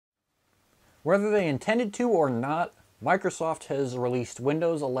Whether they intended to or not, Microsoft has released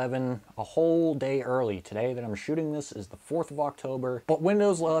Windows 11 a whole day early. Today that I'm shooting this is the 4th of October, but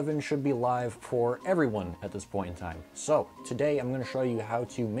Windows 11 should be live for everyone at this point in time. So today I'm going to show you how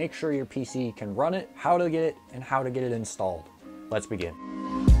to make sure your PC can run it, how to get it, and how to get it installed. Let's begin.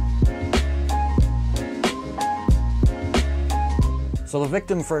 So the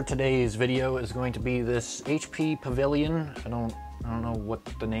victim for today's video is going to be this HP Pavilion. I don't know what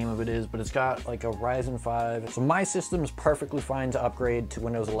the name of it is, but it's got like a Ryzen 5. So my system is perfectly fine to upgrade to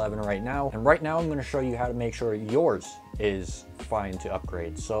Windows 11 right now. And right now I'm going to show you how to make sure yours is fine to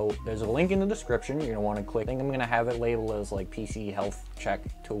upgrade. So there's a link in the description. You're going to want to click. I think I'm going to have it labeled as like PC health check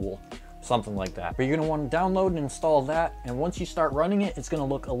tool, something like that. But you're going to want to download and install that. And once you start running it, it's going to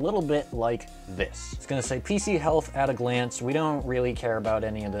look a little bit like this. It's going to say PC health at a glance. We don't really care about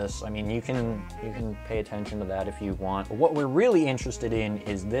any of this. I mean, you can pay attention to that if you want. But what we're really interested in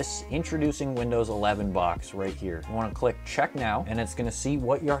is this introducing Windows 11 box right here. You want to click check now, and it's going to see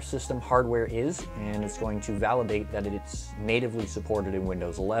what your system hardware is, and it's going to validate that it's natively supported in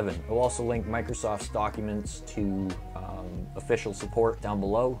Windows 11. It will also link Microsoft's documents to official support down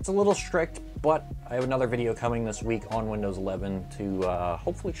below. It's a little strict, but I have another video coming this week on Windows 11 to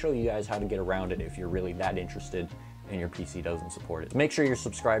hopefully show you guys how to get around it if you're really that interested and your PC doesn't support it. So make sure you're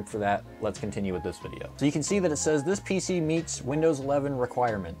subscribed for that. Let's continue with this video. So you can see that it says this PC meets Windows 11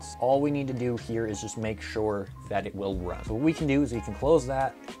 requirements. All we need to do here is just make sure that it will run. So what we can do is we can close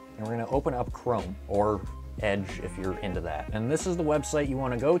that, and we're going to open up Chrome or Edge if you're into that. And this is the website you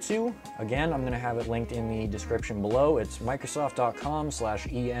want to go to. Again, I'm going to have it linked in the description below. It's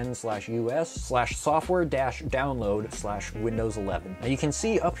microsoft.com/en/us/software-download/Windows 11. Now you can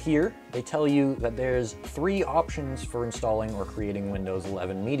see up here, they tell you that there's 3 options for installing or creating Windows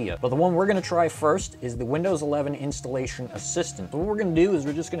 11 media. But the one we're going to try first is the Windows 11 Installation Assistant. So what we're going to do is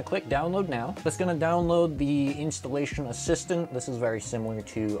we're just going to click download now. That's going to download the Installation Assistant. This is very similar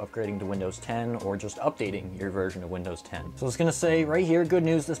to upgrading to Windows 10 or just updating your version of Windows 10. So it's going to say right here, good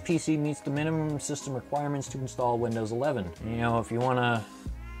news, this PC meets the minimum system requirements to install Windows 11. You know, if you want to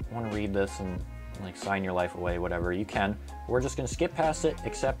read this and like sign your life away, whatever, you can. We're just going to skip past it,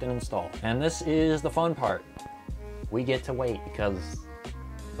 accept and install. And this is the fun part. We get to wait because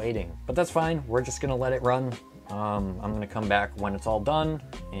waiting, but that's fine. We're just going to let it run. I'm going to come back when it's all done,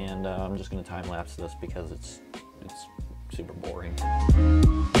 and I'm just going to time lapse this because it's super boring.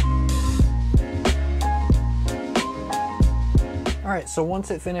 Alright, so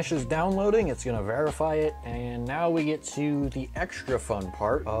once it finishes downloading, it's going to verify it, and now we get to the extra fun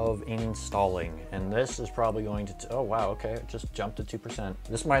part of installing. And this is probably going to, oh wow, okay, it just jumped to 2%.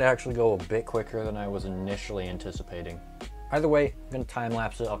 This might actually go a bit quicker than I was initially anticipating. Either way, I'm going to time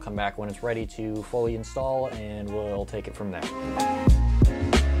lapse it. I'll come back when it's ready to fully install, and we'll take it from there.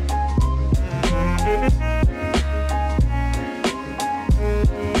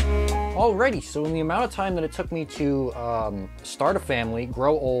 Alrighty, so in the amount of time that it took me to start a family,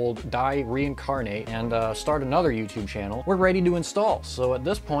 grow old, die, reincarnate, and start another YouTube channel, we're ready to install. So at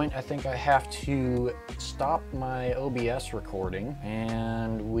this point, I think I have to stop my OBS recording,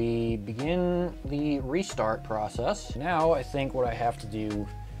 and we begin the restart process. Now, I think what I have to do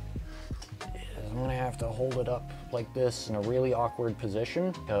is I'm gonna have to hold it up like this in a really awkward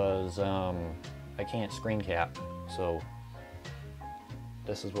position, because I can't screen cap, so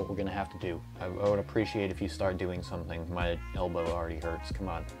this is what we're gonna have to do. I would appreciate if you start doing something. My elbow already hurts, come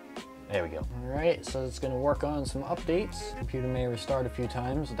on. There we go. All right, so it's gonna work on some updates. Computer may restart a few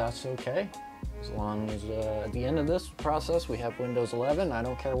times, that's okay. As long as at the end of this process, we have Windows 11, I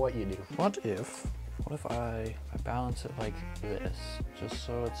don't care what you do. What if I balance it like this, just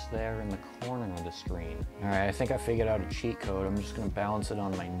so it's there in the corner of the screen? All right, I think I figured out a cheat code. I'm just gonna balance it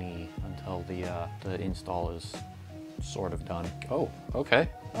on my knee until the install is sort of done. Oh, okay.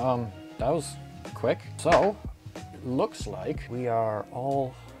 That was quick. So, it looks like we are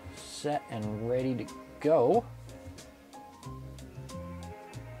all set and ready to go.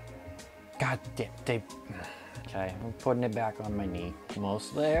 God damn, okay, I'm putting it back on my knee.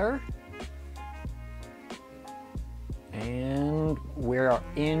 Almost there. And we're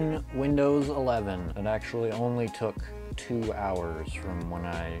in Windows 11. It actually only took 2 hours from when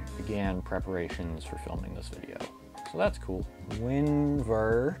I began preparations for filming this video. So that's cool. Windows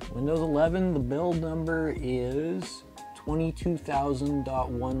 11, the build number is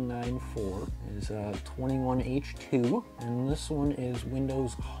 22,000.194. Is 21H2, and this one is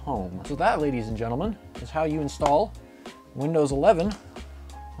Windows Home. So that, ladies and gentlemen, is how you install Windows 11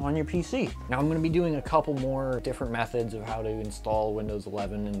 on your PC. Now I'm going to be doing a couple more different methods of how to install Windows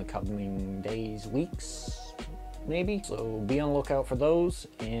 11 in the coming days, weeks, maybe. So be on the lookout for those,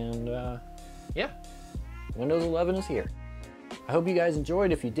 and yeah, Windows 11 is here. I hope you guys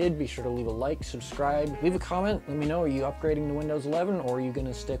enjoyed. If you did, be sure to leave a like, subscribe, leave a comment. Let me know, are you upgrading to Windows 11 or are you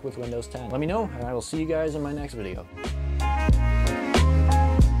gonna stick with Windows 10? Let me know, and I will see you guys in my next video.